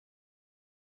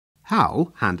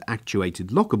HAL, Hand Actuated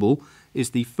Lockable,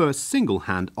 is the first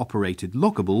single-hand operated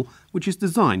lockable which is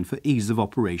designed for ease of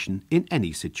operation in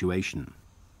any situation.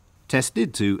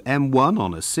 Tested to M1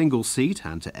 on a single seat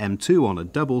and to M2 on a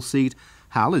double seat,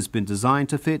 HAL has been designed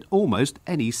to fit almost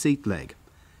any seat leg.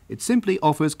 It simply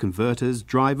offers converters,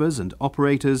 drivers and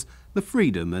operators the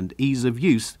freedom and ease of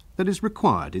use that is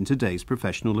required in today's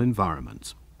professional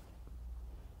environment.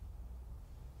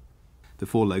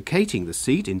 Before locating the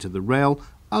seat into the rail,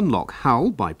 unlock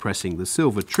HAL by pressing the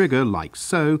silver trigger like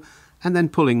so and then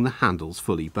pulling the handles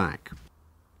fully back.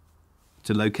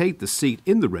 To locate the seat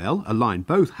in the rail, align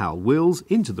both HAL wheels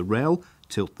into the rail,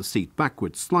 tilt the seat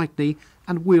backwards slightly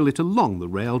and wheel it along the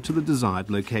rail to the desired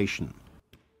location.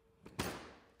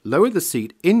 Lower the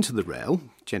seat into the rail,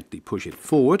 gently push it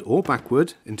forward or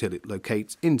backward until it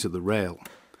locates into the rail.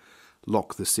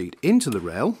 Lock the seat into the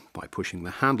rail by pushing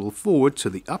the handle forward to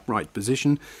the upright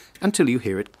position until you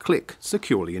hear it click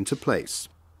securely into place.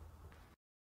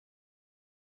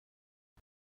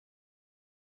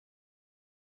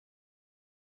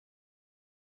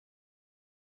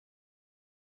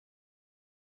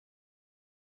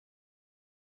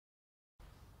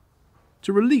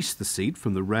 To release the seat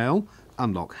from the rail,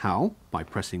 unlock HAL by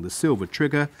pressing the silver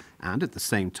trigger and at the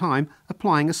same time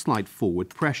applying a slight forward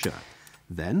pressure.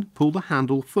 Then pull the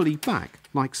handle fully back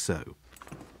like so.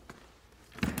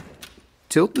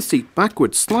 Tilt the seat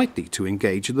backwards slightly to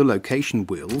engage the location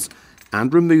wheels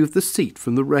and remove the seat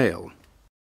from the rail.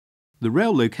 The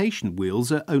rail location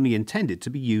wheels are only intended to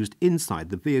be used inside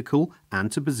the vehicle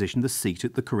and to position the seat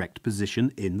at the correct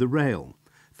position in the rail.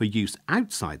 For use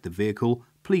outside the vehicle,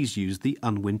 please use the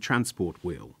Unwin transport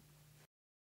wheel.